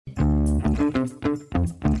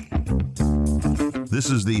This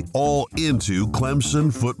is the All Into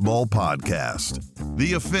Clemson Football Podcast,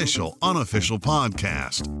 the official, unofficial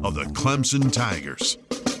podcast of the Clemson Tigers.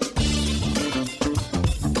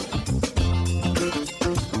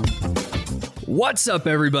 What's up,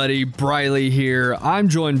 everybody? Briley here. I'm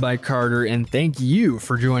joined by Carter, and thank you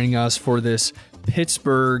for joining us for this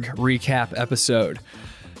Pittsburgh recap episode.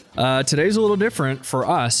 Today's a little different for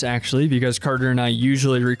us, actually, because Carter and I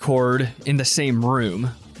usually record in the same room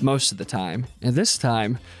most of the time. And this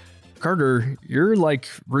time, Carter, you're like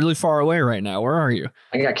really far away right now. Where are you?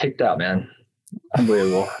 I got kicked out, man.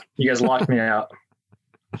 Unbelievable. You guys locked me out.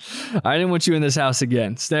 I didn't want you in this house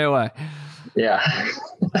again. Stay away. Yeah.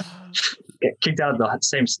 Get kicked out of the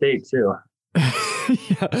same state, too.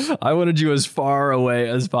 Yeah, I wanted you as far away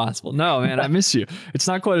as possible. No, man, I miss you. It's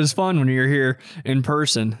not quite as fun when you're here in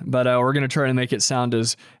person, but we're going to try to make it sound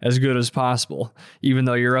as good as possible, even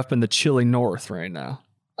though you're up in the chilly north right now.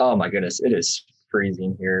 Oh, my goodness. It is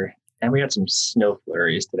freezing here. And we had some snow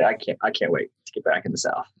flurries today. I can't wait to get back in the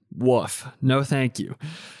South. Woof. No, thank you.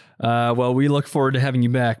 Well, we look forward to having you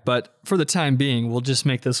back, but for the time being, we'll just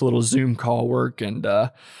make this little Zoom call work, and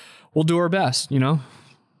we'll do our best, you know?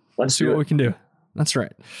 Let's see what we can do. That's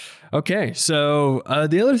right. Okay, so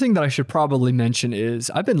the other thing that I should probably mention is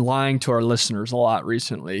I've been lying to our listeners a lot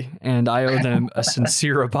recently, and I owe them a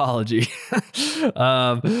sincere apology.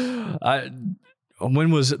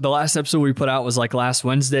 When was the last episode we put out? Was like last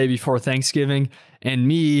Wednesday before Thanksgiving, and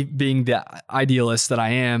me being the idealist that I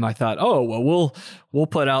am, I thought, oh, well, we'll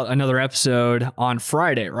put out another episode on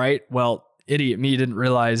Friday, right? Well, idiot me didn't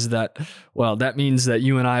realize that, well, that means that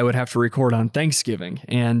you and I would have to record on Thanksgiving.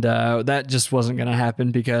 And that just wasn't going to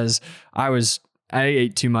happen because I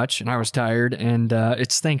ate too much and I was tired, and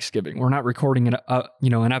it's Thanksgiving. We're not recording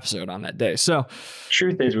an episode on that day. So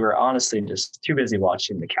truth is, we were honestly just too busy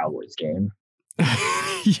watching the Cowboys game.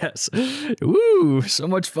 Yes. Woo, so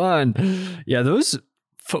much fun. Yeah, those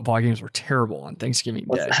football games were terrible on Thanksgiving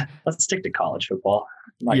Day. Let's stick to college football.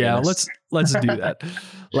 Let's do that.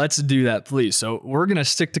 Let's do that, please. So we're going to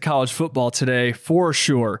stick to college football today for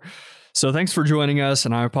sure. So thanks for joining us,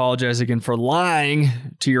 and I apologize again for lying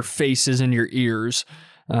to your faces and your ears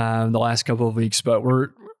the last couple of weeks, but we're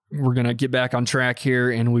going to get back on track here,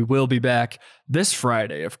 and we will be back this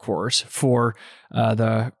Friday, of course, for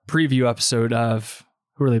the preview episode of,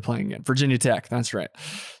 who are they playing again? Virginia Tech. That's right.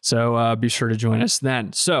 So be sure to join us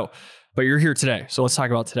then. But you're here today, so let's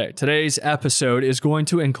talk about today. Today's episode is going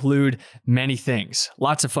to include many things.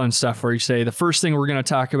 Lots of fun stuff for you today. The first thing we're going to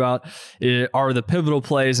talk about are the pivotal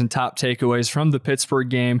plays and top takeaways from the Pittsburgh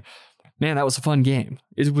game. Man, that was a fun game.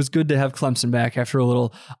 It was good to have Clemson back after a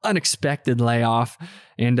little unexpected layoff,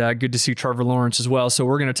 and good to see Trevor Lawrence as well. So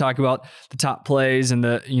we're going to talk about the top plays and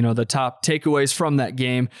the top takeaways from that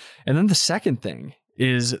game. And then the second thing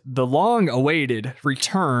is the long-awaited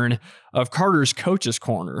return of Carter's Coach's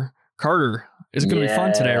Corner. Carter, it's going to be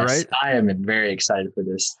fun today, right? I am very excited for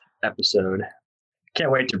this episode. Can't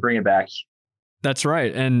wait to bring it back. That's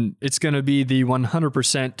right. And it's going to be the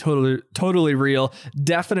 100% totally real,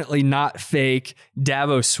 definitely not fake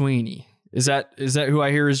Dabo Swinney. Is that who I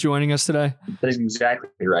hear is joining us today? That's exactly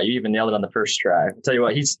right. You even nailed it on the first try. I'll tell you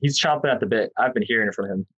what, he's chomping at the bit. I've been hearing from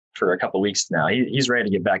him for a couple of weeks now. He's ready to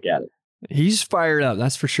get back at it. He's fired up,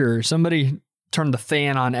 that's for sure. Somebody turned the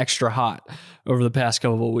fan on extra hot over the past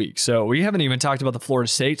couple of weeks. So we haven't even talked about the Florida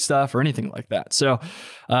State stuff or anything like that. So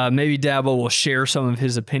maybe Dabo will share some of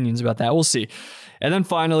his opinions about that. We'll see. And then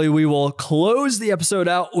finally, we will close the episode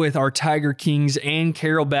out with our Tiger Kings and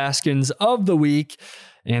Carol Baskins of the week.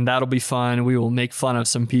 And that'll be fun. We will make fun of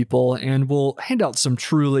some people, and we'll hand out some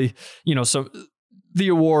truly, the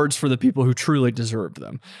awards for the people who truly deserved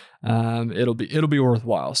them. It'll be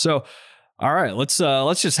worthwhile. So, all right, let's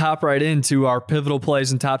just hop right into our pivotal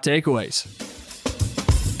plays and top takeaways.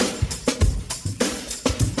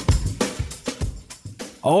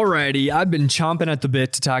 Alrighty, I've been chomping at the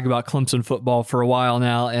bit to talk about Clemson football for a while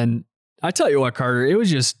now, and I tell you what, Carter,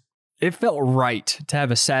 it felt right to have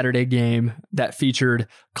a Saturday game that featured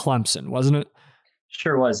Clemson, wasn't it?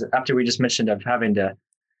 Sure was. After we just mentioned of having to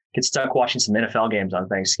get stuck watching some NFL games on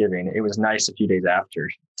Thanksgiving, it was nice a few days after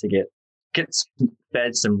to get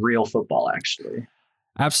fed some real football, actually.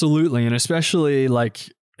 Absolutely. And especially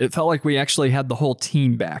it felt like we actually had the whole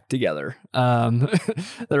team back together.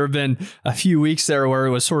 There have been a few weeks there where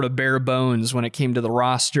it was sort of bare bones when it came to the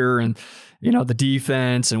roster and, the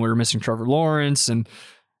defense, and we were missing Trevor Lawrence, and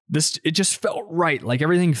it just felt right. Like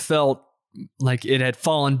everything felt like it had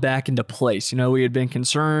fallen back into place. We had been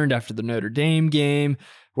concerned after the Notre Dame game,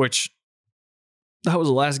 which that was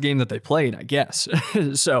the last game that they played, I guess.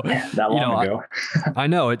 So that long ago. I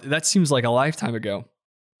know that seems like a lifetime ago.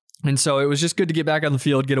 And so it was just good to get back on the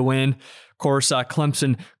field, get a win. Of course,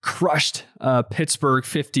 Clemson crushed Pittsburgh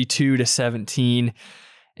 52-17.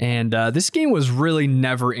 And this game was really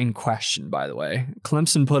never in question, by the way.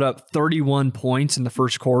 Clemson put up 31 points in the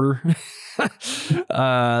first quarter.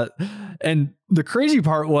 And the crazy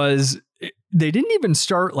part was they didn't even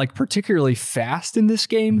start like particularly fast in this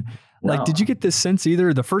game. No. Like, did you get this sense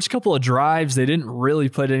either? The first couple of drives, they didn't really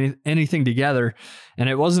put anything together. And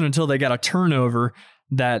it wasn't until they got a turnover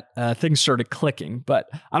that things started clicking. But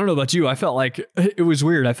I don't know about you. I felt like it was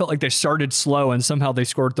weird. I felt like they started slow and somehow they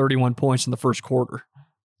scored 31 points in the first quarter.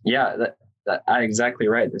 Yeah, that exactly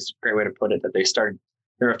right. That's a great way to put it, that they started.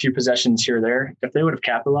 There are a few possessions here or there. If they would have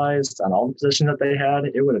capitalized on all the possessions that they had,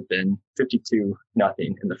 it would have been 52-0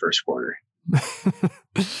 in the first quarter.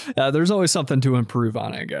 There's always something to improve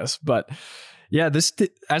on, I guess. But yeah,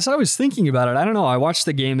 as I was thinking about it, I don't know. I watched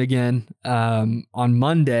the game again on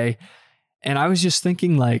Monday, and I was just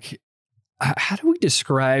thinking, like, how do we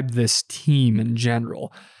describe this team in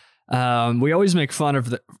general? We always make fun of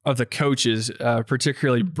the coaches,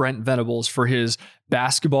 particularly Brent Venables, for his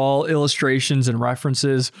basketball illustrations and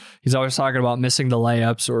references. He's always talking about missing the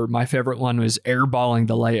layups, or my favorite one was airballing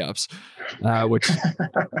the layups, which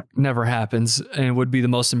never happens and would be the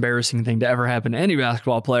most embarrassing thing to ever happen to any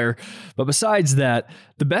basketball player. But besides that,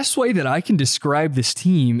 the best way that I can describe this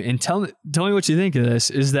team, and tell me what you think of this,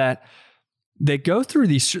 is that they go through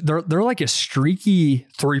these, they're like a streaky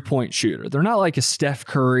 3-point shooter. They're not like a Steph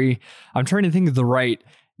Curry. I'm trying to think of the right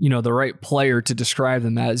player to describe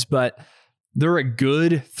them as, but they're a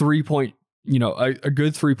good 3-point, a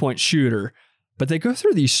good 3-point shooter. But they go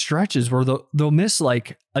through these stretches where they'll miss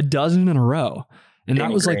like a dozen in a row. And Danny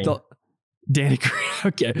that was Green. like Danny Green.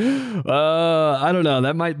 Okay. I don't know.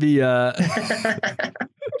 That might be,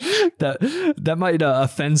 that might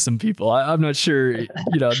offend some people. I'm not sure.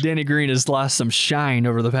 Danny Green has lost some shine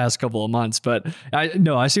over the past couple of months, but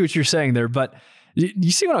I see what you're saying there. But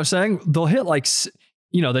you see what I'm saying? They'll hit like,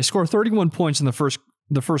 they score 31 points in the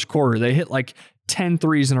first quarter. They hit like 10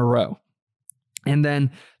 threes in a row. And then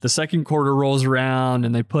the second quarter rolls around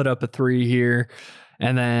and they put up a 3 here.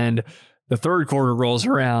 And then the third quarter rolls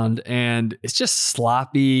around and it's just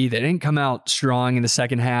sloppy. They didn't come out strong in the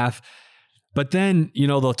second half. But then,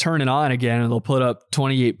 they'll turn it on again and they'll put up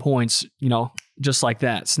 28 points, just like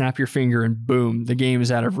that. Snap your finger and boom, the game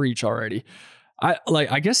is out of reach already.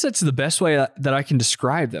 I guess that's the best way that I can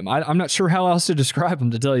describe them. I'm not sure how else to describe them,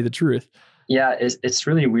 to tell you the truth. Yeah, it's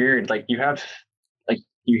really weird. Like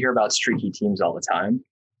you hear about streaky teams all the time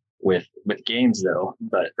with games though,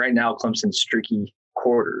 but right now Clemson's streaky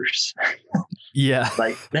quarters. Yeah.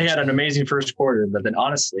 Like they had an amazing first quarter, but then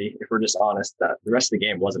honestly, if we're just honest, that the rest of the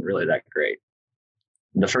game wasn't really that great.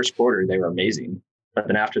 In the first quarter, they were amazing, but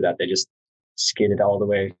then after that, they just skated all the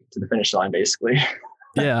way to the finish line, basically.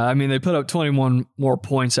 Yeah, I mean, they put up 21 more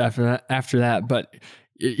points after that, but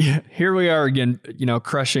here we are again,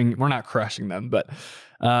 crushing. We're not crushing them, but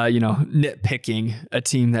nitpicking a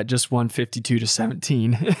team that just won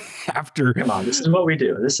 52-17 after. Come on, this is what we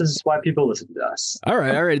do. This is why people listen to us. All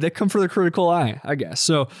right. They come for the critical eye, I guess.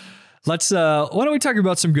 So let's, why don't we talk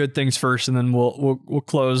about some good things first, and then we'll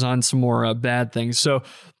close on some more bad things. So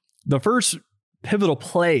the first pivotal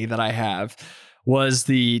play that I have was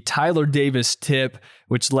the Tyler Davis tip,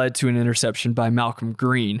 which led to an interception by Malcolm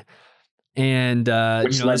Green. And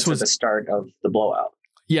which led to the start of the blowout.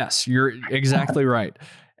 Yes, you're exactly right.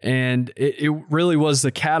 And it really was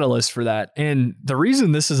the catalyst for that. And the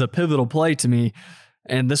reason this is a pivotal play to me,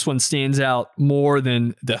 and this one stands out more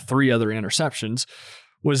than the 3 other interceptions,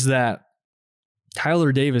 was that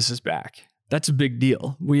Tyler Davis is back. That's a big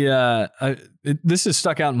deal. This has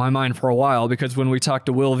stuck out in my mind for a while, because when we talked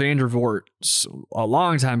to Will Vandervoort a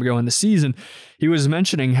long time ago in the season, he was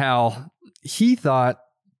mentioning how he thought,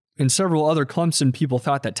 and several other Clemson people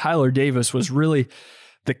thought, that Tyler Davis was really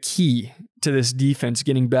the key to this defense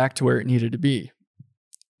getting back to where it needed to be.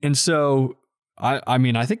 And so, I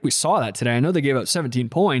mean, I think we saw that today. I know they gave up 17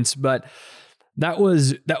 points, but that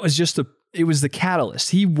was just it was the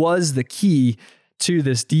catalyst. He was the key to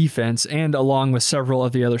this defense, and along with several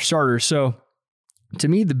of the other starters. So to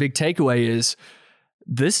me, the big takeaway is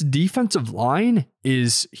this defensive line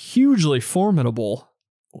is hugely formidable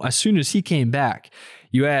as soon as he came back.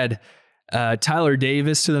 You add Tyler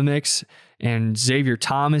Davis to the mix, and Xavier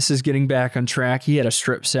Thomas is getting back on track. He had a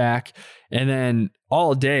strip sack. And then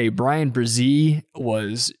all day, Brian Brzee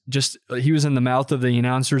he was in the mouth of the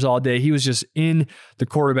announcers all day. He was just in the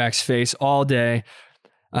quarterback's face all day.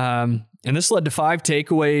 And this led to 5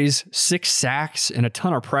 takeaways, 6 sacks, and a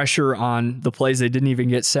ton of pressure on the plays they didn't even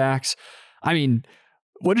get sacks. I mean,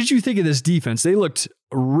 What did you think of this defense? They looked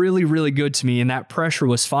really, really good to me, and that pressure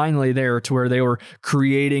was finally there to where they were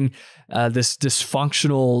creating this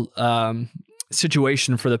dysfunctional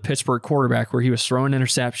situation for the Pittsburgh quarterback where he was throwing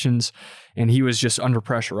interceptions and he was just under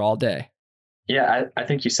pressure all day. Yeah, I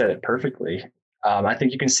think you said it perfectly. I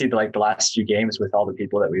think you can see the last few games with all the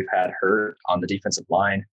people that we've had hurt on the defensive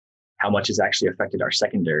line, how much has actually affected our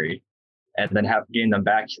secondary. And then getting them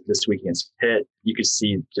back this week against Pitt, you could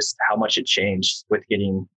see just how much it changed with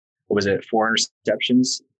getting, 4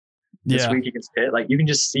 interceptions this week against Pitt. Like, you can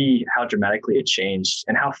just see how dramatically it changed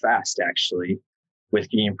and how fast actually with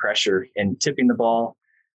getting pressure and tipping the ball.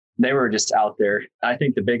 They were just out there. I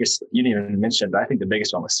think the biggest, you didn't even mention, but I think the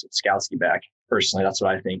biggest one was Skalski back. Personally, that's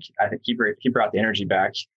what I think. I think he brought the energy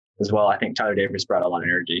back as well. I think Tyler Davis brought a lot of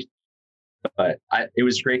energy. But it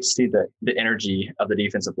was great to see the energy of the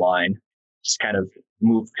defensive line just kind of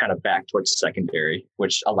move back towards the secondary,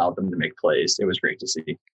 which allowed them to make plays. It was great to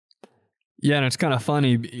see. Yeah, and it's kind of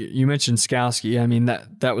funny. You mentioned Skalski. I mean,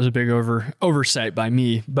 that was a big oversight by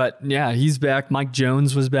me. But yeah, he's back. Mike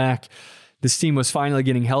Jones was back. This team was finally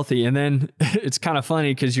getting healthy. And then it's kind of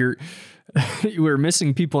funny because you were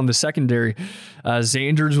missing people in the secondary.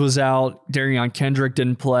 Zanders was out. Darion Kendrick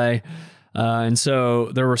didn't play. And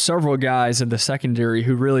so there were several guys in the secondary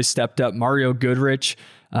who really stepped up. Mario Goodrich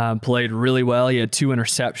played really well. He had 2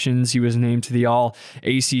 interceptions. He was named to the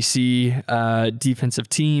All-ACC defensive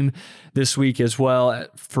team this week as well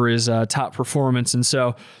for his top performance. And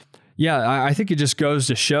so, yeah, I think it just goes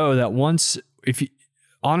to show that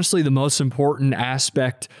honestly, the most important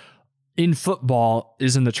aspect in football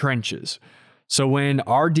is in the trenches. So when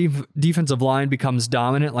our defensive line becomes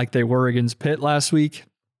dominant like they were against Pitt last week,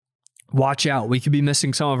 watch out. We could be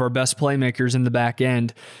missing some of our best playmakers in the back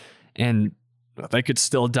end, and they could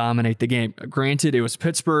still dominate the game. Granted, it was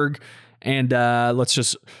Pittsburgh, and let's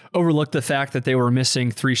just overlook the fact that they were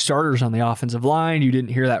missing 3 starters on the offensive line. You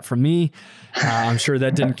didn't hear that from me. I'm sure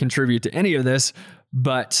that didn't contribute to any of this,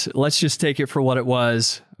 but let's just take it for what it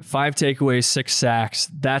was. 5 takeaways, 6 sacks.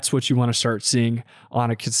 That's what you want to start seeing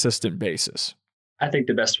on a consistent basis. I think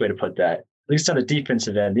the best way to put that, at least on the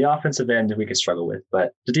defensive end, the offensive end we could struggle with,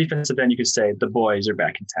 but the defensive end, you could say the boys are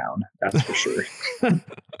back in town. That's for sure.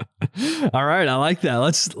 All right, I like that.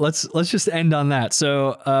 Let's just end on that.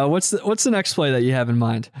 So, what's the next play that you have in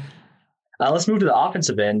mind? Let's move to the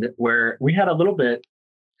offensive end where we had a little bit.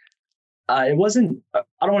 It wasn't. I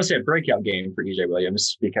don't want to say a breakout game for EJ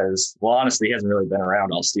Williams because, well, honestly, he hasn't really been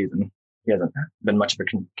around all season. He hasn't been much of a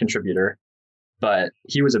contributor, but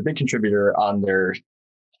he was a big contributor on their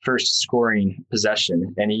first scoring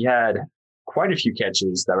possession, and he had quite a few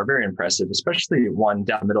catches that were very impressive, especially one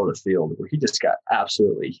down the middle of the field where he just got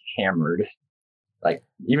absolutely hammered. Like,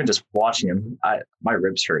 even just watching him, my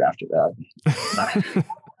ribs hurt after that.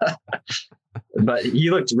 But he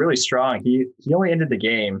looked really strong. He only ended the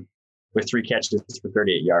game with 3 catches for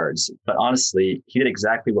 38 yards. But honestly, he did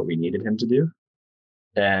exactly what we needed him to do.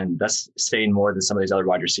 And that's saying more than some of these other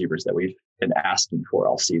wide receivers that we've been asking for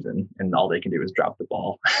all season. And all they can do is drop the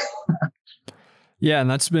ball. Yeah, and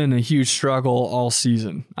that's been a huge struggle all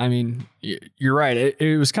season. I mean, you're right.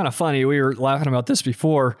 It was kind of funny. We were laughing about this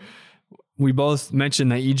before. We both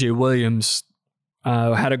mentioned that EJ Williams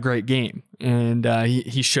had a great game, and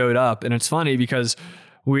he showed up. And it's funny because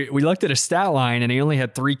we looked at his stat line, and he only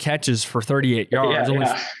had 3 catches for 38 yards,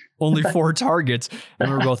 only 4 targets.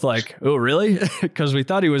 And we were both like, oh, really? Because we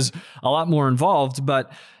thought he was a lot more involved.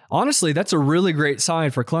 But honestly, that's a really great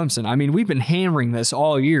sign for Clemson. I mean, we've been hammering this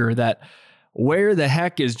all year that where the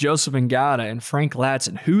heck is Joseph Ngata and Frank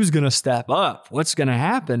Ladson? Who's going to step up? What's going to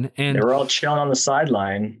happen? And they were all chilling on the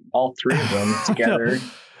sideline, all 3 of them together,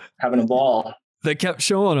 having a ball. They kept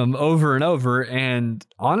showing them over and over. And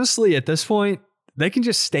honestly, at this point, they can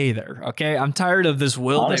just stay there. Okay. I'm tired of this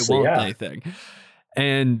won't they thing.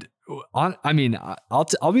 And I'll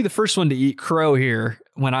be the first one to eat crow here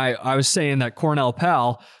when I was saying that Cornell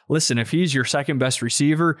Powell, listen, if he's your second best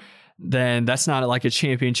receiver, then that's not like a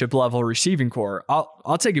championship level receiving core.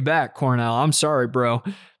 I'll take it back, Cornell. I'm sorry, bro,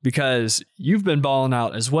 because you've been balling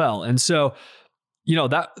out as well. And so,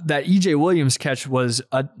 that EJ Williams catch was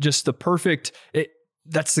just the perfect,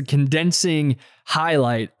 that's the condensing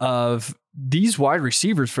highlight of these wide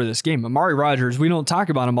receivers for this game. Amari Rodgers, we don't talk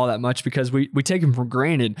about him all that much because we take him for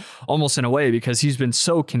granted almost in a way because he's been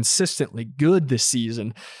so consistently good this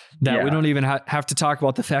season that we don't even have to talk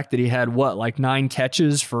about the fact that he had 9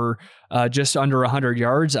 catches for just under 100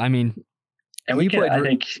 yards. I mean, and I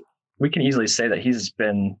think we can easily say that he's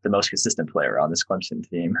been the most consistent player on this Clemson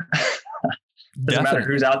team. Doesn't matter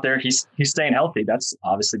who's out there. He's staying healthy. That's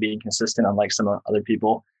obviously being consistent, unlike some other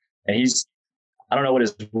people. And he's I don't know what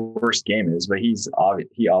his worst game is, but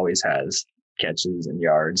he always has catches and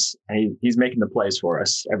yards, and he's making the plays for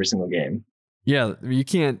us every single game. Yeah, you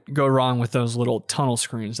can't go wrong with those little tunnel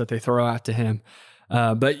screens that they throw out to him.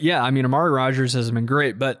 But yeah, I mean, Amari Rodgers has been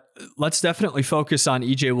great, but let's definitely focus on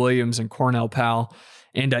EJ Williams and Cornell Powell.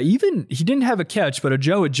 And even he didn't have a catch, but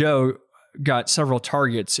Joe got several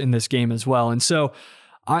targets in this game as well. And so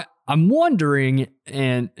I'm wondering,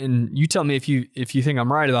 and you tell me if you think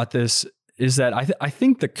I'm right about this, is that I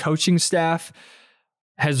think the coaching staff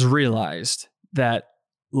has realized that,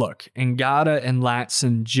 look, Ngata and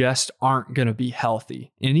Latson just aren't going to be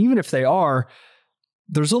healthy. And even if they are,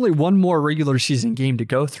 there's only one more regular season game to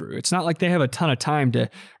go through. It's not like they have a ton of time to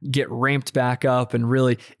get ramped back up and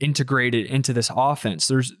really integrate it into this offense.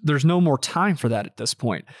 There's no more time for that at this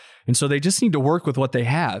point. And so they just need to work with what they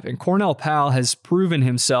have. And Cornell Powell has proven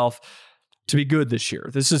himself to be good this year.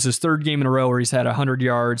 This is his third game in a row where he's had 100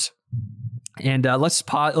 yards. And let's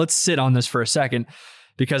sit on this for a second,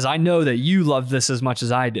 because I know that you love this as much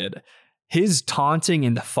as I did. His taunting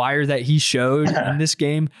and the fire that he showed in this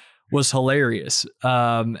game was hilarious.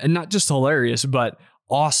 And not just hilarious, but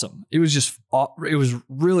awesome. It was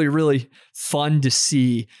really, really fun to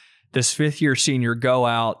see this fifth-year senior go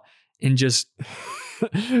out and just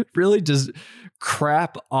really just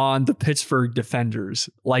crap on the Pittsburgh defenders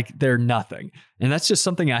like they're nothing. And that's just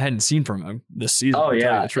something I hadn't seen from him this season. Oh,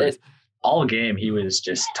 yeah. All game, he was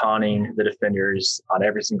just taunting the defenders on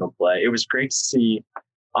every single play. It was great to see.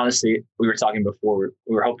 Honestly, we were talking before,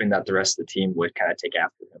 we were hoping that the rest of the team would kind of take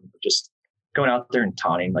after him. But just going out there and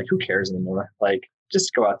taunting, like, who cares anymore? Like,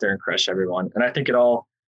 just go out there and crush everyone. And I think it all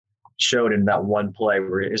showed in that one play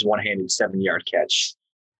where his one-handed 70-yard catch,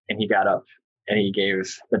 and he got up and he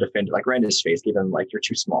gave the defender, like, right in his face, gave him, like, you're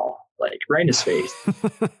too small. Like, right in his face.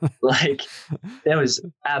 Like, that was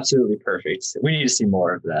absolutely perfect. We need to see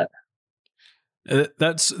more of that.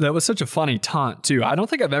 That was such a funny taunt too. I don't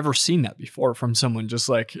think I've ever seen that before from someone. Just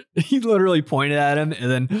like, he literally pointed at him and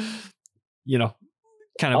then,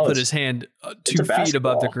 kind of put his hand 2 feet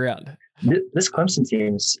above the ground. This Clemson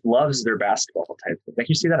team loves their basketball type. Like,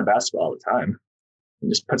 you see that in basketball all the time. He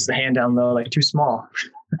just puts the hand down low, like, too small.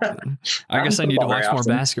 I guess I need to watch more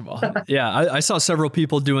basketball. Yeah, I saw several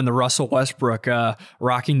people doing the Russell Westbrook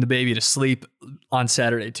rocking the baby to sleep on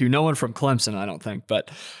Saturday too. No one from Clemson, I don't think, but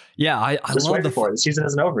yeah, I love the season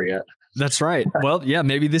isn't over yet. That's right. Well, yeah,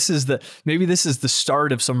 maybe this is the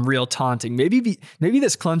start of some real taunting. Maybe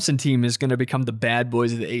this Clemson team is going to become the bad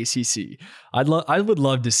boys of the ACC. I would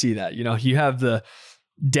love to see that. You have the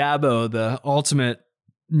Dabo, the ultimate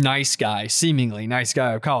nice guy, seemingly nice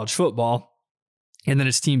guy of college football. And then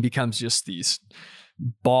his team becomes just these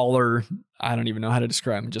baller, I don't even know how to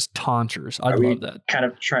describe them, just taunters. I'd love that. Kind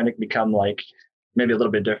of trying to become like maybe a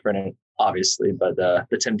little bit different, obviously, but the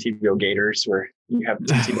Tim Tebow Gators, where you have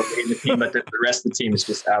Tim Tebow leading the team, but the rest of the team is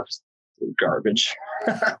just absolute garbage.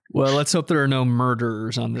 Well, let's hope there are no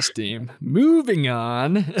murderers on this team. Moving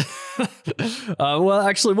on. Well,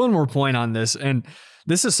 actually, one more point on this. And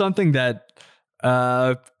this is something that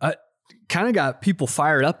kind of got people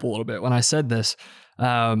fired up a little bit when I said this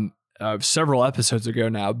several episodes ago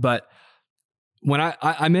now. But when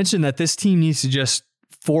I mentioned that this team needs to just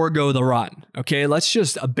forego the run, okay? Let's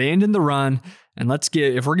just abandon the run and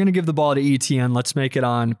if we're going to give the ball to ETN, let's make it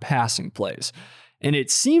on passing plays. And it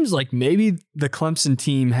seems like maybe the Clemson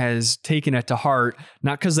team has taken it to heart,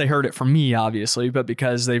 not because they heard it from me, obviously, but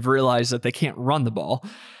because they've realized that they can't run the ball.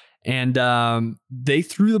 And they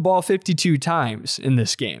threw the ball 52 times in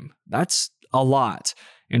this game. That's a lot.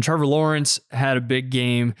 And Trevor Lawrence had a big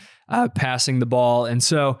game passing the ball. And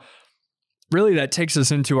so really that takes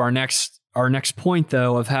us into our next point,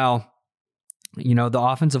 though, of how, the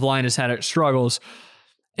offensive line has had its struggles.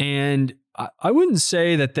 And I wouldn't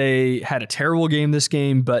say that they had a terrible game this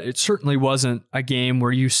game, but it certainly wasn't a game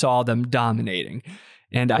where you saw them dominating.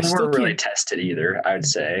 And they weren't really tested either, I would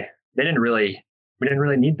say. We didn't really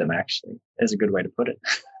need them, actually, is a good way to put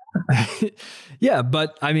it. Yeah,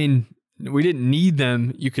 but I mean, we didn't need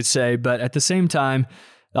them, you could say. But at the same time,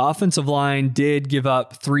 the offensive line did give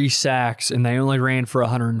up 3 sacks and they only ran for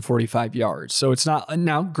 145 yards. So it's not,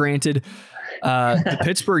 now granted, the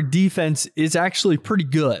Pittsburgh defense is actually pretty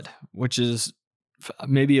good, which is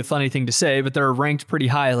maybe a funny thing to say, but they're ranked pretty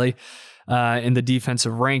highly in the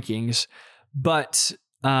defensive rankings. But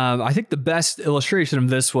I think the best illustration of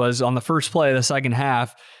this was on the first play of the second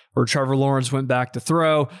half, where Trevor Lawrence went back to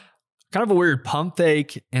throw, kind of a weird pump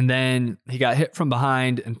fake, and then he got hit from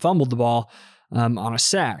behind and fumbled the ball on a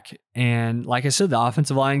sack. And like I said, the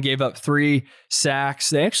offensive line gave up 3 sacks.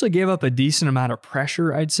 They actually gave up a decent amount of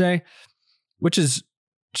pressure, I'd say, which is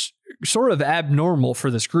sort of abnormal for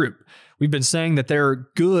this group. we've been saying that they're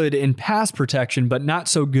good in pass protection, but not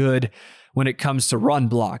so good when it comes to run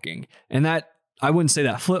blocking. And that, I wouldn't say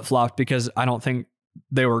that flip-flopped because I don't think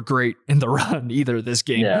they were great in the run either this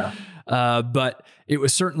game. Yeah. But it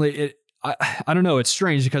was certainly, I don't know, it's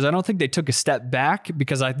strange because I don't think they took a step back,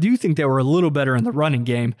 because I do think they were a little better in the running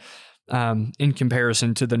game in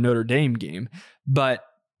comparison to the Notre Dame game. But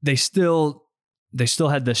they still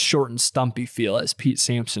had this short and stumpy feel, as Pete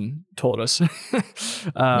Sampson told us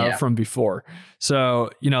from before. So,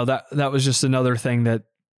 that was just another thing that,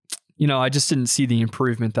 I just didn't see the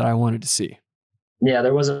improvement that I wanted to see. Yeah,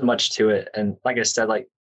 there wasn't much to it. And like I said,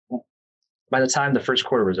 by the time the first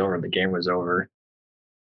quarter was over, the game was over,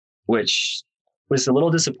 which was a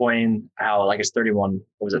little disappointing how it's 31-3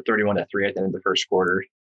 at the end of the first quarter.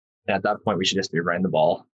 And at that point, we should just be running the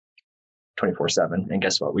ball 24/7. And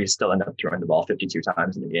guess what? We still end up throwing the ball 52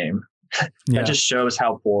 times in the game. That just shows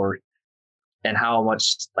how poor and how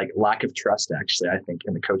much lack of trust, actually, I think,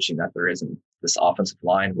 in the coaching that there is in this offensive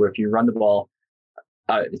line, where if you run the ball,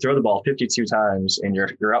 you throw the ball 52 times and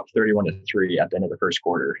you're up 31-3 at the end of the first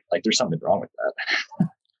quarter, there's something wrong with that.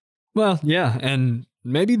 Well, yeah. And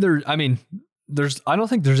maybe I don't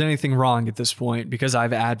think there's anything wrong at this point, because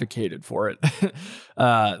I've advocated for it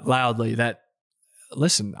loudly that,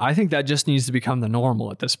 listen, I think that just needs to become the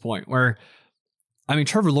normal at this point, where,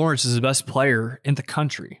 Trevor Lawrence is the best player in the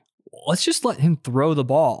country. Let's just let him throw the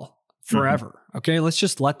ball forever. Mm-hmm. Okay. Let's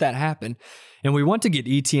just let that happen. And we want to get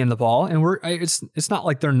ETN the ball, and it's not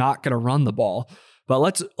like they're not going to run the ball, but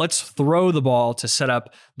let's throw the ball to set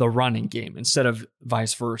up the running game instead of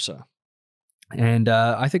vice versa. And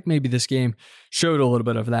I think maybe this game showed a little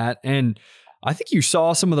bit of that. And I think you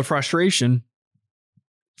saw some of the frustration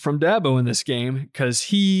from Dabo in this game, because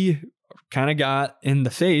he kind of got in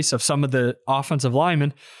the face of some of the offensive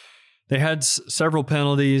linemen. They had several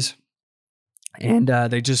penalties, and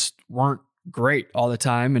they just weren't great all the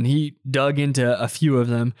time. And he dug into a few of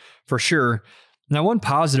them for sure. Now, one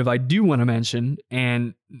positive I do want to mention,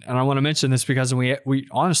 and I want to mention this because we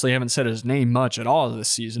honestly haven't said his name much at all this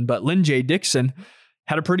season, but Lynn J. Dixon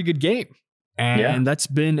had a pretty good game. And that's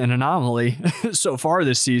been an anomaly so far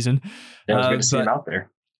this season. Yeah, it was good to see him out there.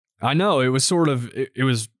 I know it was it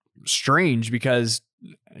was strange because,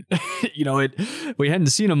 we hadn't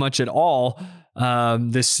seen him much at all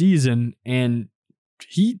this season. And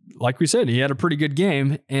he, like we said, he had a pretty good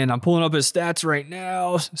game. And I'm pulling up his stats right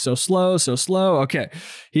now. So slow. Okay.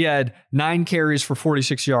 He had 9 carries for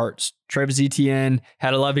 46 yards. Travis Etienne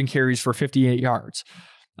had 11 carries for 58 yards.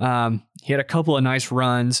 He had a couple of nice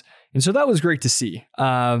runs. And so that was great to see.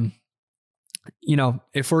 If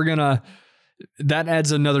we're going to, that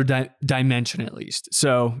adds another dimension at least.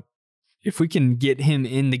 So if we can get him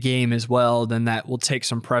in the game as well, then that will take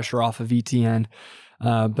some pressure off of ETN.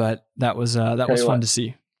 But that was fun to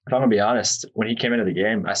see. If I'm gonna be honest, when he came into the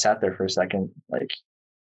game, I sat there for a second,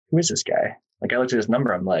 who is this guy? I looked at his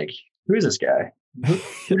number, I'm like, who is this guy? Who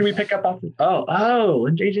did we pick up off?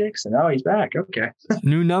 Lynn J. Dixon. Oh, he's back. Okay.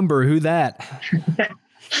 New number. Who that?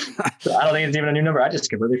 So I don't think it's even a new number. I just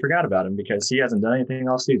completely forgot about him because he hasn't done anything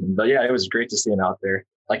all season. But yeah, it was great to see him out there.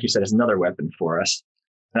 Like you said, it's another weapon for us.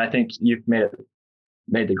 And I think you've made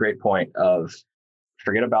the great point of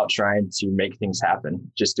forget about trying to make things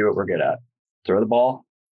happen. Just do what we're good at. Throw the ball,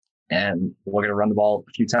 and we're going to run the ball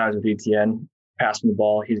a few times with ETN. Pass him the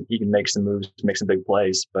ball. He can make some moves, make some big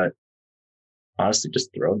plays. But honestly,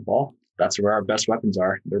 just throw the ball. That's where our best weapons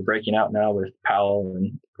are. They're breaking out now with Powell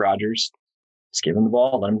and Rogers. Just give them the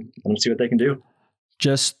ball. Let them see what they can do.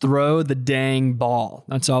 Just throw the dang ball.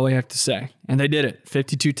 That's all we have to say. And they did it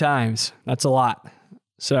 52 times. That's a lot.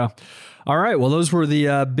 So, all right. Well, those were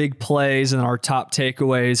the big plays and our top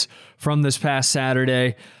takeaways from this past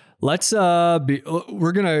Saturday. Let's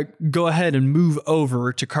we're going to go ahead and move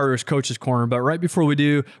over to Carter's Coach's Corner. But right before we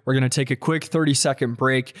do, we're going to take a quick 30-second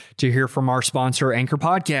break to hear from our sponsor, Anchor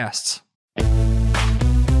Podcasts.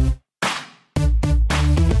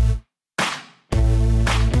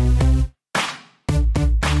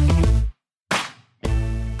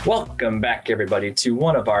 Welcome back, everybody, to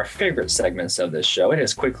one of our favorite segments of this show. It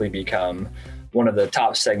has quickly become one of the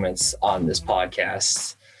top segments on this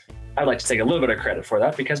podcast. I'd like to take a little bit of credit for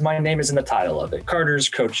that because my name is in the title of it, Carter's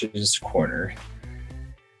Coach's Corner.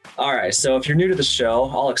 All right, so if you're new to the show,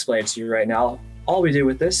 I'll explain it to you right now. All we do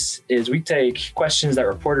with this is we take questions that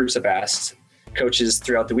reporters have asked coaches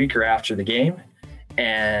throughout the week or after the game,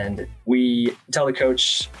 and we tell the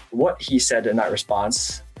coach what he said in that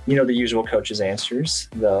response. You know, the usual coach's answers,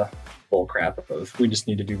 the bull crap of we just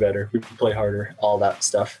need to do better, we can play harder, all that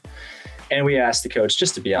stuff. And we asked the coach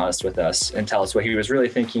just to be honest with us and tell us what he was really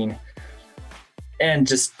thinking and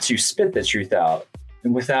just to spit the truth out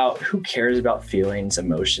And without, who cares about feelings,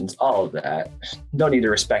 emotions, all of that. Don't need to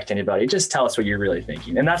respect anybody. Just tell us what you're really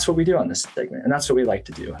thinking. And that's what we do on this segment. And that's what we like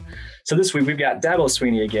to do. So this week we've got Dabo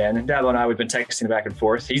Sweeney again. And Dabo and I, we've been texting back and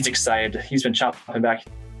forth. He's excited. He's been chomping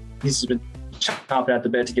at the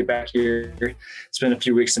bit to get back here. It's been a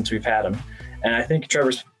few weeks since we've had him. And I think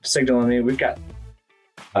Trevor's signaling me. We've got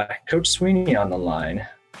Coach Sweeney on the line.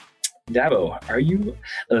 Dabo, are you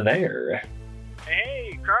there?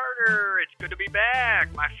 Hey, Carter, it's good to be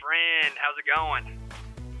back, my friend. How's it going?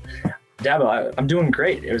 Dabo, I'm doing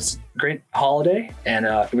great. It was a great holiday, and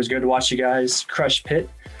it was good to watch you guys crush Pitt.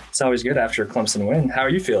 It's always good after a Clemson win. How are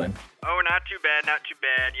you feeling? Oh, not too bad, not too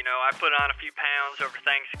bad. You know, I put on a few pounds over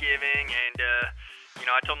Thanksgiving, and,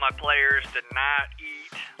 I told my players to not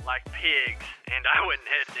eat like pigs, and I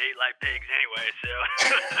wouldn't have to eat like pigs anyway, so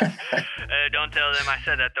don't tell them I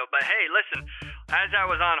said that, though. But, hey, listen, as I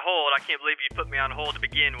was on hold, I can't believe you put me on hold to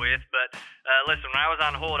begin with, but listen, when I was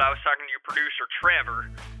on hold, I was talking to your producer,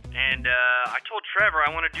 Trevor, and I told Trevor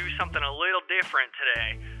I want to do something a little different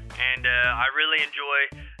today, and I really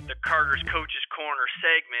enjoy the Carter's Coach's Corner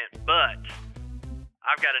segment, but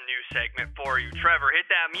I've got a new segment for you. Trevor,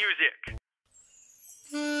 hit that music.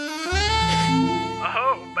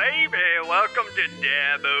 Oh, baby, welcome to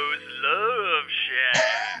Dabo's Love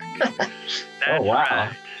Shack. That's wow.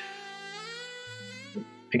 right.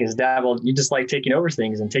 Because Dabo, you just like taking over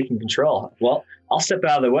things and taking control. Well, I'll step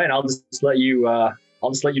out of the way and I'll just let you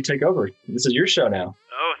take over. This is your show now.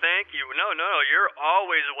 Oh, thank you. No, you're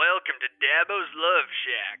always welcome to Dabo's Love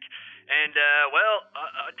Shack. And,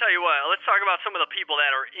 I'll tell you what, let's talk about some of the people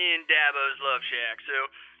that are in Dabo's Love Shack.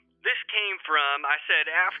 So this came from, I said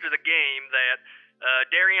after the game that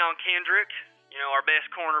Darion Kendrick, our best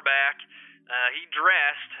cornerback, he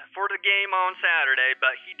dressed for the game on Saturday,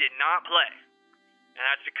 but he did not play. And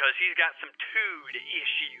that's because he's got some tude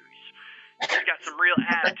issues. He's got some real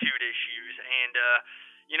attitude issues. And,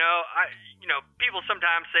 people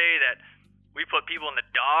sometimes say that we put people in the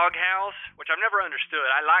doghouse, which I've never understood.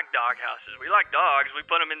 I like doghouses. We like dogs. We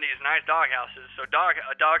put them in these nice doghouses. So a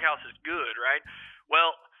doghouse is good, right?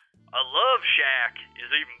 Well, a love shack is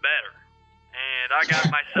even better. And I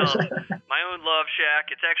got myself my own love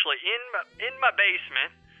shack. It's actually in my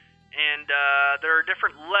basement. And there are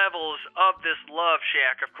different levels of this love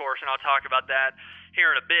shack, of course, and I'll talk about that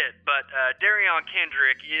here in a bit. But Darion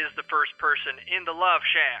Kendrick is the first person in the love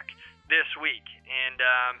shack this week. And,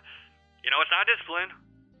 it's not discipline.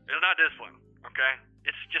 It's not discipline, okay?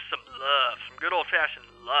 It's just some love, some good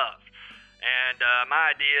old-fashioned love. And my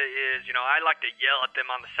idea is, I like to yell at them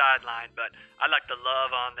on the sideline, but I like to love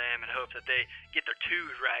on them and hope that they get their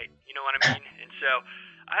twos right. You know what I mean? And so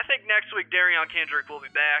I think next week Darion Kendrick will be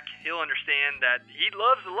back. He'll understand that he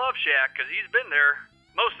loves the Love Shack because he's been there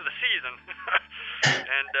most of the season.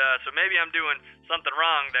 And so maybe I'm doing something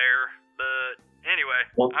wrong there. But anyway,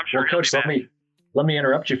 I'm sure Coach, let me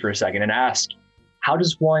interrupt you for a second and ask, how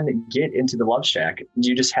does one get into the Love Shack? Do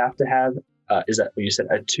you just have to have, is that what you said,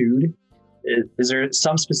 a tude? Is there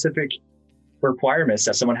some specific requirements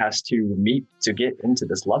that someone has to meet to get into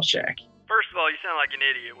this Love Shack? First of all, you sound like an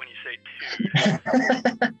idiot when you say tude.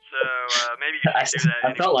 So maybe you can do that.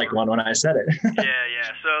 I felt like one when I said it. Yeah.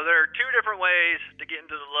 So there are two different ways to get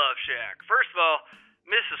into the Love Shack. First of all,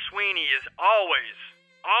 Mrs. Sweeney is always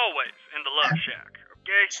in the Love Shack,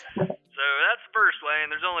 okay? So that's the first way, and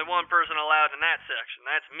there's only one person allowed in that section.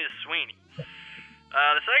 That's Miss Sweeney.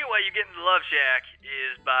 The second way you get into the Love Shack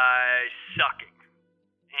is by sucking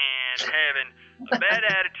and having a bad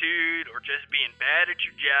attitude or just being bad at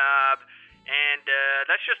your job. And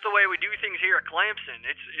that's just the way we do things here at Clemson.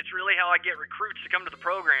 It's really how I get recruits to come to the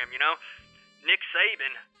program, Nick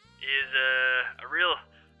Saban is a real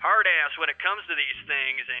hard ass when it comes to these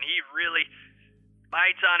things, and he really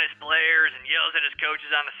bites on his players and yells at his coaches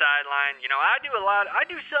on the sideline. I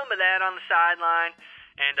do some of that on the sideline.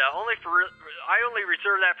 And I only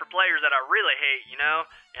reserve that for players that I really hate,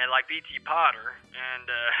 and like BT Potter, and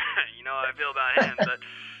you know how I feel about him. But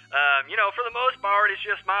for the most part, it's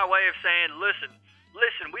just my way of saying, listen,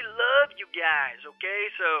 we love you guys, okay?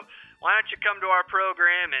 So why don't you come to our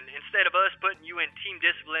program, and instead of us putting you in team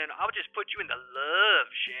discipline, I'll just put you in the Love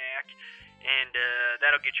Shack, and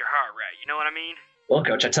that'll get your heart right. You know what I mean? Well,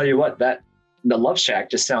 Coach, I tell you what, the Love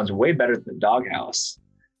Shack just sounds way better than the Doghouse.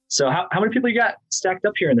 So how many people you got stacked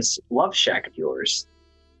up here in this Love Shack of yours?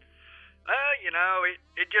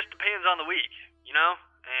 It just depends on the week,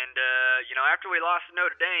 And, after we lost to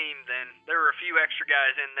Notre Dame, then there were a few extra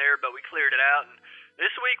guys in there, but we cleared it out. And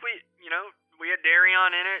this week we had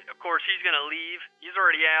Darion in it. Of course, he's going to leave. He's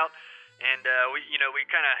already out. And, we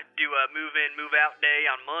kind of do a move-in, move-out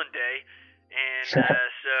day on Monday. And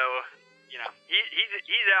so,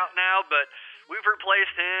 he's out now, but we've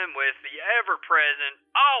replaced him with the ever-present,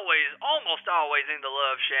 almost always in the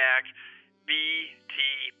Love Shack, B.T.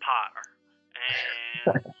 Potter.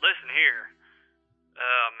 And listen here.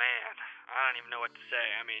 Oh, man. I don't even know what to say.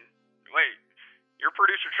 I mean, wait. Your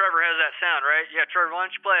producer Trevor has that sound, right? Yeah, Trevor, why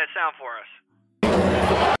don't you play that sound for us?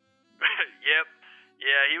 Yep.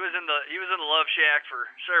 Yeah, he was in the Love Shack for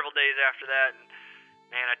several days after that, and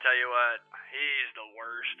man, I tell you what, he's the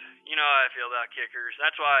worst. You know how I feel about kickers.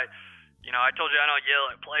 That's why, I told you I don't yell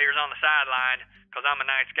at players on the sideline because I'm a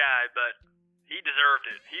nice guy, but he deserved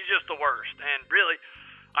it. He's just the worst, and really,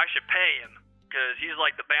 I should pay him because he's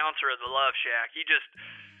like the bouncer of the Love Shack. He just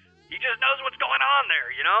knows what's going on there,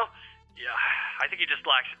 Yeah, I think he just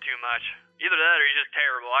likes it too much. Either that or he's just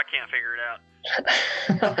terrible. I can't figure it out.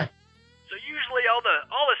 So usually all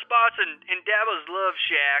the spots in Dabo's Love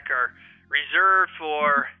Shack are reserved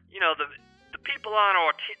for the people on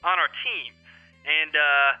our team, and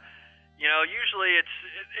usually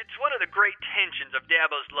it's one of the great tensions of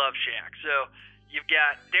Dabo's Love Shack. So you've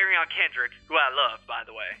got Darion Kendrick, who I love, by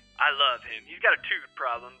the way. I love him. He's got a tooth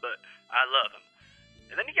problem, but I love him.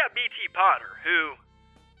 And then you got B.T. Potter, who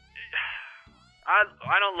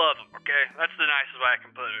I don't love him. Okay, that's the nicest way I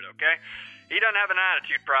can put it. Okay. He doesn't have an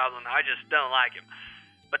attitude problem. I just don't like him.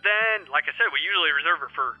 But then, like I said, we usually reserve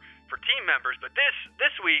it for team members. But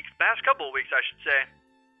this week, past couple of weeks, I should say,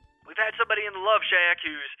 we've had somebody in the Love Shack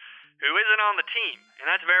who isn't on the team,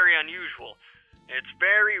 and that's very unusual. It's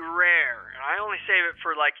very rare, and I only save it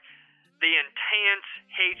for like the intense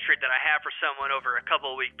hatred that I have for someone over a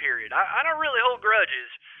couple of week period. I don't really hold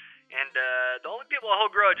grudges, and the only people I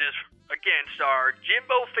hold grudges against are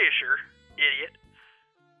Jimbo Fisher, idiot,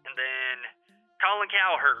 and then Colin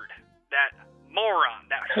Cowherd, that moron,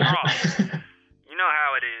 that fraud. You know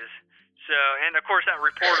how it is. So, and of course that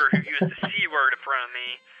reporter who used the C word in front of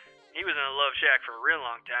me, he was in a Love Shack for a real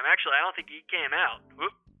long time. Actually, I don't think he came out. Whoop.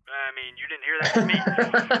 I mean, you didn't hear that from me.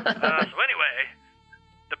 So anyway,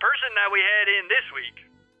 the person that we had in this week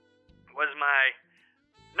was my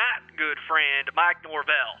not good friend, Mike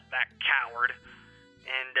Norvell, that coward.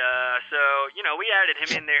 And so, we added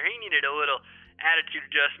him in there. He needed a little attitude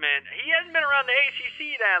adjustment. He hasn't been around the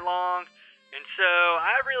ACC that long, and so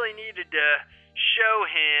I really needed to show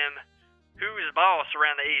him who's boss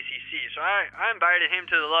around the ACC. So I invited him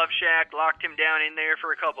to the Love Shack, locked him down in there for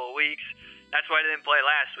a couple of weeks. That's why they didn't play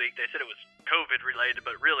last week. They said it was COVID related,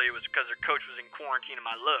 but really it was because their coach was in quarantine in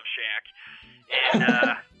my Love Shack. And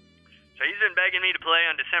so he's been begging me to play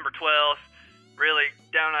on December 12th, really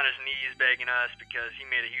down on his knees begging us because he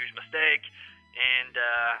made a huge mistake. And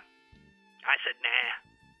I said,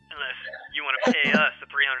 nah, unless you want to pay us the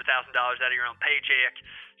 $300,000 out of your own paycheck.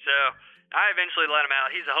 So I eventually let him out.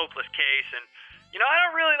 He's a hopeless case. And, I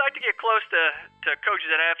don't really like to get close to coaches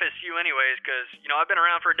at FSU anyways because, I've been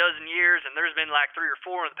around for a dozen years and there's been like 3 or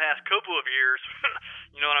 4 in the past couple of years.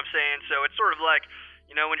 You know what I'm saying? So it's sort of like,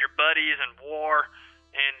 when you're buddies in war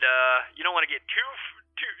and you don't want to get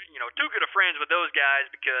too good of friends with those guys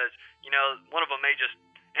because, one of them may just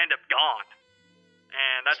end up gone.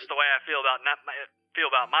 And that's the way I feel about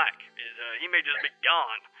Mike. Is he may just be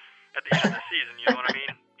gone at the end of the season. You know what I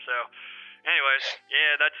mean? So, anyways,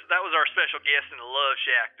 yeah, that was our special guest in the Love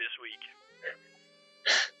Shack this week.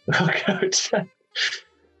 Oh, Coach.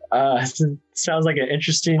 Sounds like an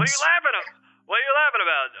interesting. What are you laughing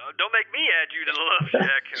about? Don't make me add you to the Love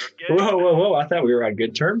Shack. Okay? Whoa! I thought we were on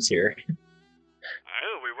good terms here.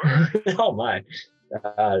 Oh, we were. Oh my.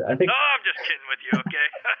 I think. No, I'm just kidding with you, okay?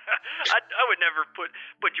 I would never put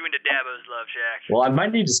you into Dabo's Love Shack. Well, I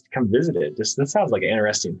might need to come visit it. That sounds like an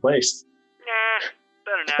interesting place. Nah,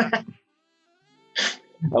 better not.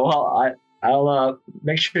 Well, I'll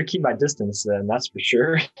make sure to keep my distance then, that's for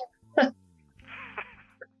sure. Sounds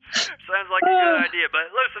like a good idea.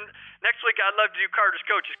 But listen, next week I'd love to do Carter's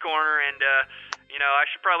Coach's Corner, and I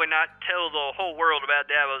should probably not tell the whole world about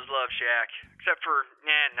Dabo's Love Shack. Except for,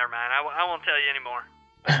 never mind. I won't tell you anymore.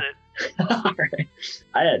 That's it. All right.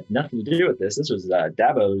 I had nothing to do with this. This was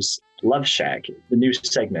Dabo's Love Shack, the new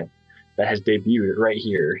segment that has debuted right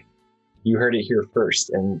here. You heard it here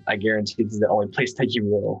first, and I guarantee this is the only place that you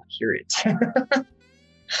will hear it.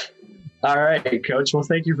 All right, Coach. Well,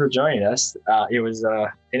 thank you for joining us. It was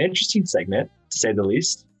an interesting segment, to say the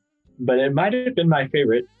least, but it might have been my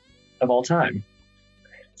favorite of all time.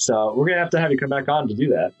 So we're going to have you come back on to do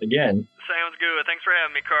that again. Sounds good. Thanks for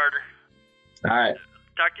having me, Carter. All right.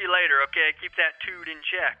 Talk to you later, okay? Keep that toot in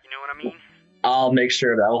check. You know what I mean? I'll make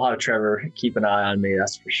sure that I'll have Trevor keep an eye on me.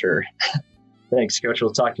 That's for sure. Thanks, Coach.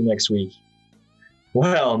 We'll talk to you next week.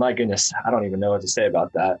 Well, my goodness. I don't even know what to say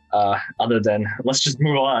about that. Other than let's just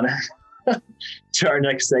move on. to our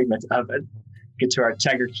next segment of it. Get to our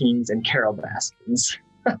Tiger Kings and Carol Baskins.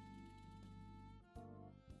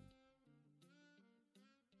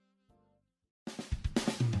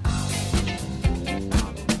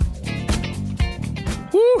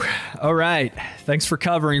 Woo! All right. Thanks for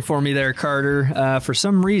covering for me there, Carter. For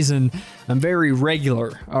some reason, I'm very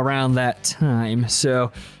regular around that time.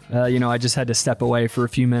 So, I just had to step away for a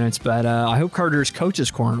few minutes. But I hope Carter's Coach's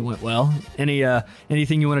Corner went well.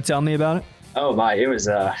 Anything you want to tell me about it? Oh my, it was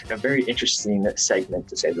a very interesting segment,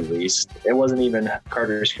 to say the least. It wasn't even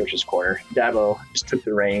Carter's Coach's Corner. Dabo just took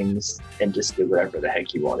the reins and just did whatever the heck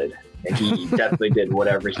he wanted. And he definitely did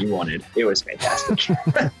whatever he wanted. It was fantastic.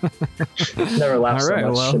 Never laughed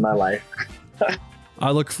so much in my life.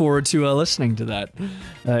 I look forward to listening to that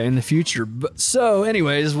in the future. So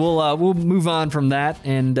anyways, we'll move on from that,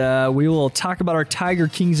 and we will talk about our Tiger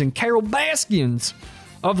Kings and Carol Baskins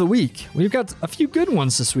of the week. We've got a few good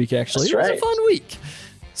ones this week, actually. That's right. It was a fun week.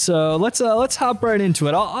 So let's hop right into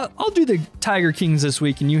it. I'll do the Tiger Kings this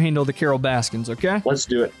week, and you handle the Carol Baskins, okay? Let's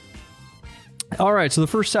do it. All right, so the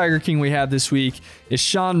first Tiger King we have this week is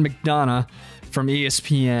Sean McDonough from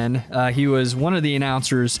ESPN. He was one of the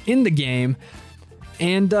announcers in the game,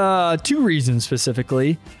 and 2 reasons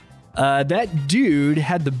specifically. That dude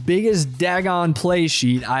had the biggest daggone play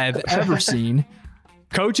sheet I have ever seen,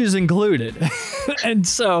 coaches included. And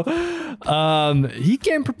so he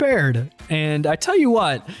came prepared. And I tell you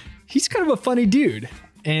what, he's kind of a funny dude.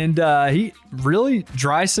 And he really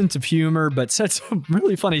dry sense of humor, but said some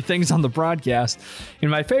really funny things on the broadcast.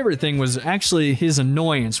 And my favorite thing was actually his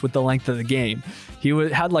annoyance with the length of the game. He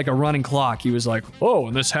had like a running clock. He was like, "Oh,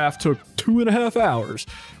 and this half took 2.5 hours,"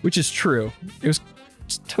 which is true. It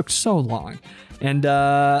took so long. And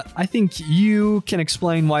I think you can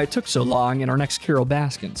explain why it took so long in our next Carol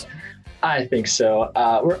Baskins. I think so.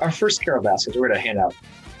 Our first Carol Baskins, we're going to hand out.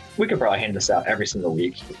 We could probably hand this out every single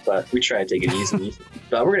week, but we try to take it easy.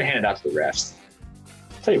 But we're going to hand it out to the refs.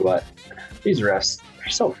 Tell you what, these refs are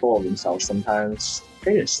so full of themselves sometimes.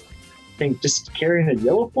 They just think just carrying a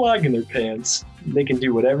yellow flag in their pants, they can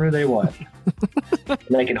do whatever they want. And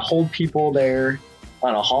they can hold people there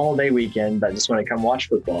on a holiday weekend that just want to come watch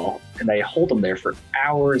football, and they hold them there for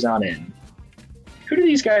hours on end. Who do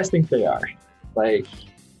these guys think they are? Like,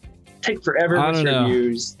 take forever with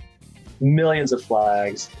reviews, millions of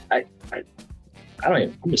flags. I don't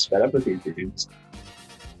even, I'm just fed up with these dudes.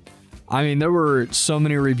 I mean, there were so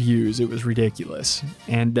many reviews, it was ridiculous.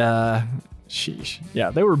 And sheesh. Yeah,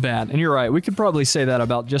 they were bad. And you're right, we could probably say that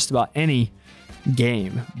about just about any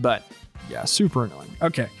game, but yeah, super annoying.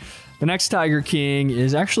 Okay. The next Tiger King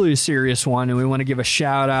is actually a serious one, and we want to give a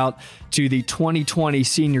shout out to the 2020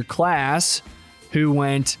 senior class who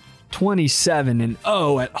went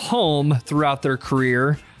 27-0 at home throughout their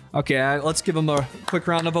career. Okay, let's give them a quick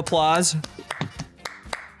round of applause.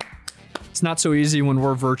 It's not so easy when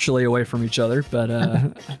we're virtually away from each other, but I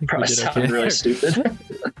think probably we did sounded okay. really stupid.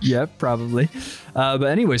 Yeah, probably. But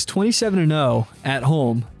anyways, 27-0 at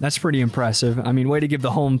home. That's pretty impressive. I mean, way to give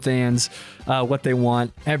the home fans what they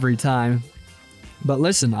want every time. But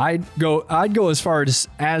listen, I'd go as far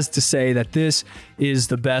as to say that this is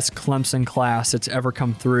the best Clemson class that's ever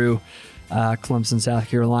come through Clemson, South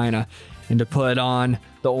Carolina, and to put on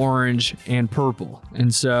the orange and purple.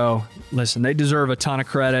 And so, listen, they deserve a ton of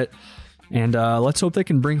credit. And let's hope they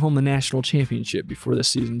can bring home the national championship before the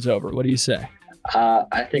season's over. What do you say?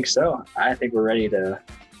 I think so. I think we're ready to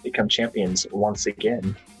become champions once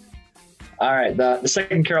again. All right, the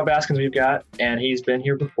second Carol Baskins we've got, and he's been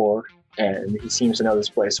here before, and he seems to know this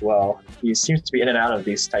place well. He seems to be in and out of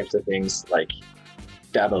these types of things, like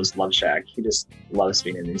Dabo's Love Shack. He just loves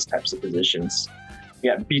being in these types of positions. We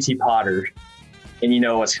got BT Potter, and you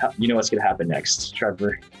know what's going to happen next.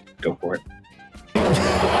 Trevor, go for it.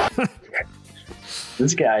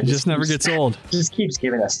 This guy just never gets old. Just keeps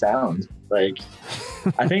giving us sound. Like,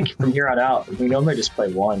 I think from here on out, we normally just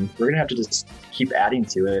play one. We're gonna have to just keep adding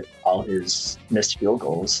to it all his missed field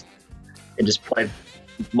goals, and just play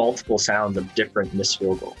multiple sounds of different missed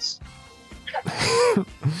field goals.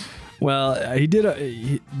 Well,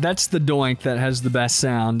 that's the doink that has the best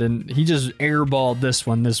sound, and he just airballed this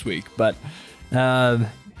one this week. But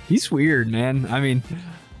he's weird, man. I mean,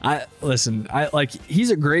 he's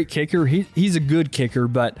a great kicker. He's a good kicker,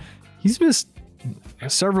 but he's missed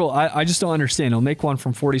several. I just don't understand. He'll make one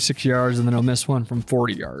from 46 yards, and then he'll miss one from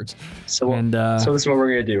 40 yards. So this is what we're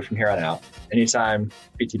gonna do from here on out. Anytime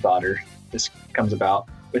BT Potter this comes about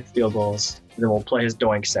with field goals, then we'll play his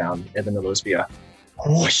doink sound, and then it'll just be a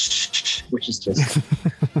whoosh, which is just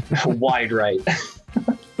wide right.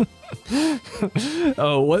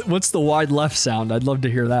 Oh, what's the wide left sound? I'd love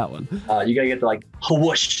to hear that one. You gotta get the like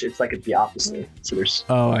whoosh. It's like it's the opposite. So there's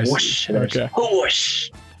I whoosh see. and there's Okay.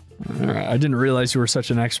 whoosh. All right. I didn't realize you were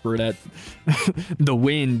such an expert at the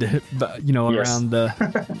wind, Yes. around the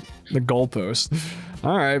goalpost.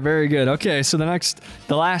 All right, very good. Okay, so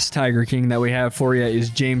the last Tiger King that we have for you is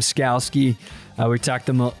James Skalski. We talked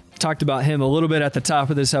about him a little bit at the top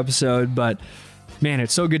of this episode, but man,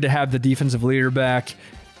 it's so good to have the defensive leader back.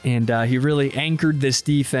 And he really anchored this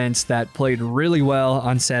defense that played really well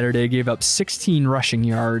on Saturday, gave up 16 rushing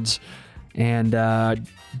yards, and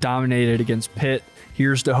dominated against Pitt.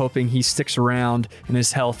 Here's to hoping he sticks around and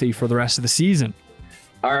is healthy for the rest of the season.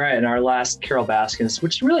 All right, and our last, Carol Baskins,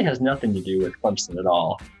 which really has nothing to do with Clemson at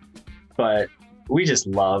all, but we just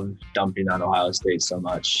love dumping on Ohio State so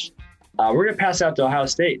much. We're going to pass out to Ohio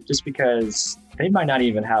State just because they might not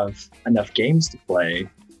even have enough games to play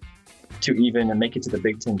to even make it to the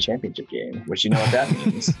Big Ten championship game, which you know what that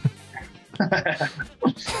means.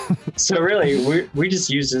 So really, we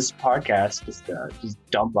just use this podcast just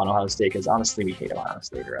dump on Ohio State because honestly, we hate Ohio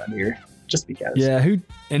State around here just because. Yeah, who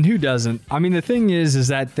doesn't? I mean, the thing is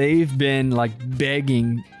that they've been like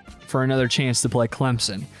begging for another chance to play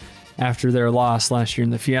Clemson after their loss last year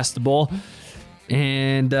in the Fiesta Bowl.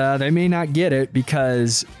 And they may not get it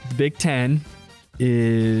because the Big Ten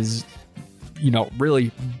is,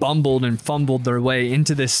 really bumbled and fumbled their way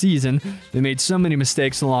into this season. They made so many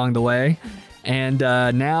mistakes along the way. And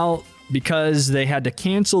now, because they had to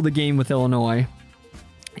cancel the game with Illinois,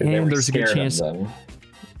 and there's a good chance.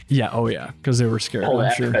 Yeah, oh yeah, because they were scared. Oh,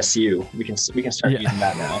 I'm sure. FSU. We can start using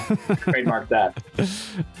that now. Trademark that.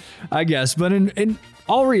 I guess, but in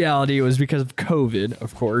all reality, it was because of COVID,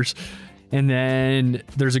 of course. And then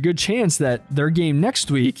there's a good chance that their game next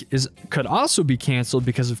week could also be canceled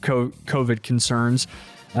because of COVID concerns,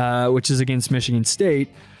 which is against Michigan State.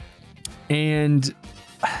 And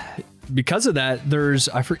because of that, there's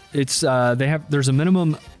a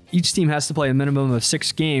minimum. Each team has to play a minimum of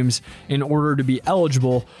 6 games in order to be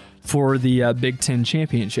eligible for the Big Ten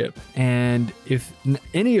championship. And if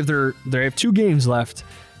any of they have 2 games left,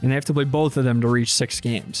 and they have to play both of them to reach 6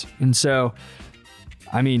 games. And so,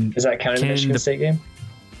 I mean, is that counting the Michigan State game?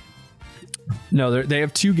 No, they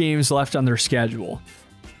have 2 games left on their schedule,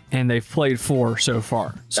 and they've played 4 so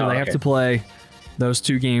far. So they have to play those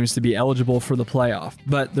 2 games to be eligible for the playoff.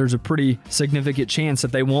 But there's a pretty significant chance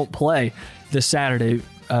that they won't play this Saturday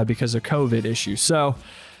because of COVID issues. So,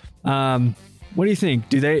 what do you think?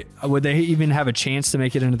 Would they even have a chance to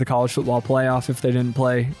make it into the college football playoff if they didn't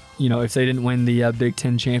play? If they didn't win the Big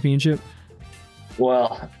Ten championship?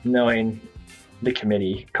 Well, knowing the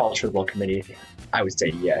committee, college football committee, I would say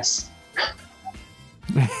yes.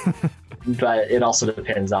 But it also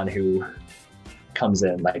depends on who comes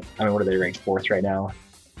in. Like, I mean, what are they ranked 4th right now?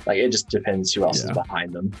 Like, it just depends who else is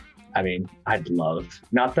behind them. I mean, I'd love,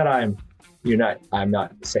 I'm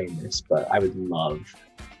not saying this, but I would love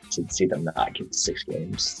to see them not get 6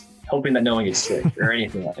 games, hoping that no one gets sick or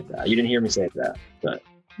anything like that. You didn't hear me say that, but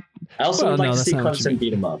I also would like to see Clemson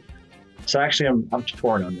beat them up. So actually, I'm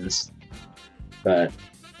torn on this. But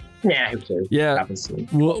who cares? Yeah,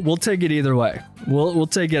 we'll take it either way. We'll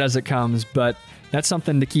take it as it comes, but that's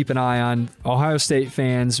something to keep an eye on. Ohio State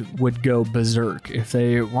fans would go berserk if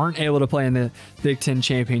they weren't able to play in the Big Ten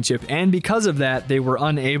championship, and because of that, they were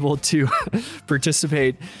unable to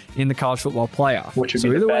participate in the college football playoff. Which would be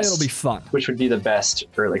either the way, best, it'll be fun. Which would be the best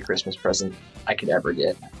early Christmas present I could ever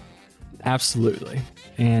get. Absolutely.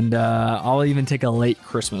 And I'll even take a late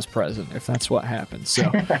Christmas present if that's what happens.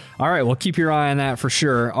 So, all right, well, keep your eye on that for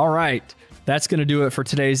sure. All right, that's going to do it for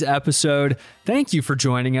today's episode. Thank you for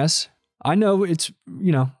joining us. I know it's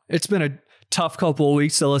been a tough couple of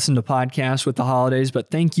weeks to listen to podcasts with the holidays,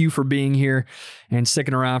 but thank you for being here and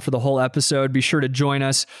sticking around for the whole episode. Be sure to join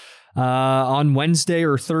us on Wednesday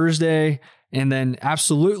or Thursday. And then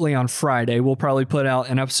absolutely on Friday, we'll probably put out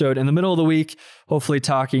an episode in the middle of the week, hopefully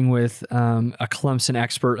talking with a Clemson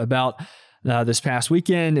expert about this past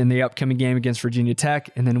weekend and the upcoming game against Virginia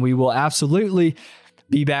Tech. And then we will absolutely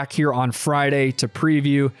be back here on Friday to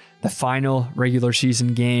preview the final regular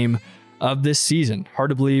season game of this season. Hard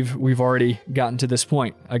to believe we've already gotten to this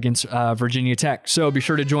point against Virginia Tech. So be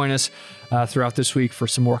sure to join us throughout this week for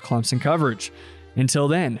some more Clemson coverage. Until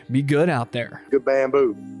then, be good out there. Good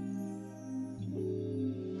bamboo.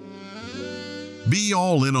 Be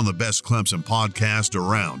all in on the best Clemson podcast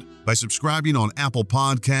around by subscribing on Apple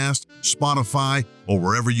Podcast, Spotify, or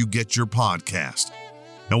wherever you get your podcast.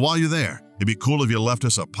 And while you're there, it'd be cool if you left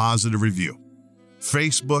us a positive review.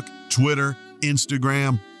 Facebook, Twitter,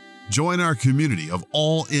 Instagram. Join our community of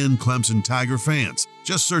all-in Clemson Tiger fans.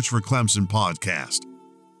 Just search for Clemson Podcast.